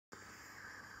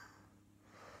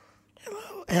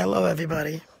Hello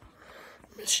everybody.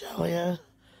 Michelle here.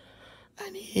 I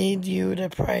need you to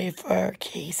pray for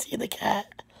Casey the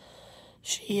cat.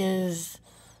 She is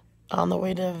on the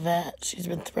way to the vet. She's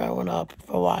been throwing up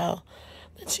for a while.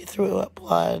 Then she threw up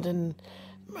blood, and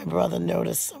my brother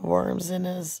noticed some worms in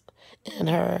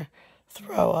her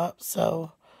throw up.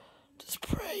 So just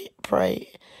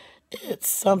pray. It's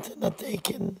something that they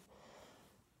can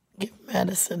give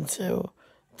medicine to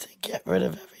get rid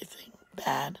of everything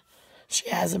bad. She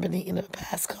hasn't been eating the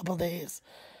past couple days.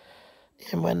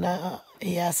 And when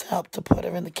he asked help to put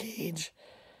her in the cage,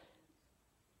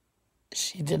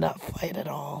 she did not fight at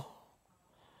all.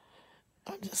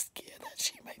 I'm just scared that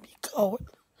she might be going.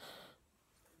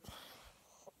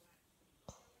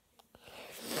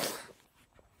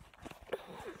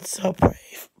 So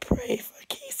pray for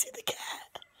Casey the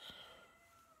cat.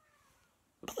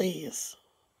 Please.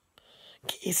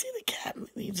 Casey the cat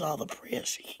needs all the prayers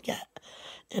she can get.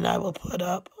 And I will put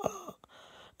up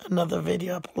another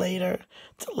video up later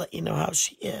to let you know how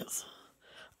she is.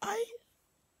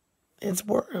 It's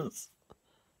worms.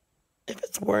 If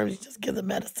it's worms, you just give the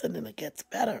medicine and it gets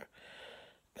better.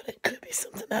 But it could be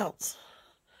something else.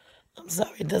 I'm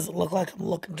sorry, it doesn't look like I'm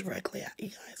looking directly at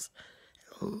you guys.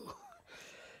 Ooh.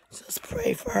 Just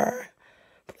pray for her,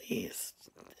 please.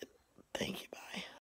 Thank you. Bye.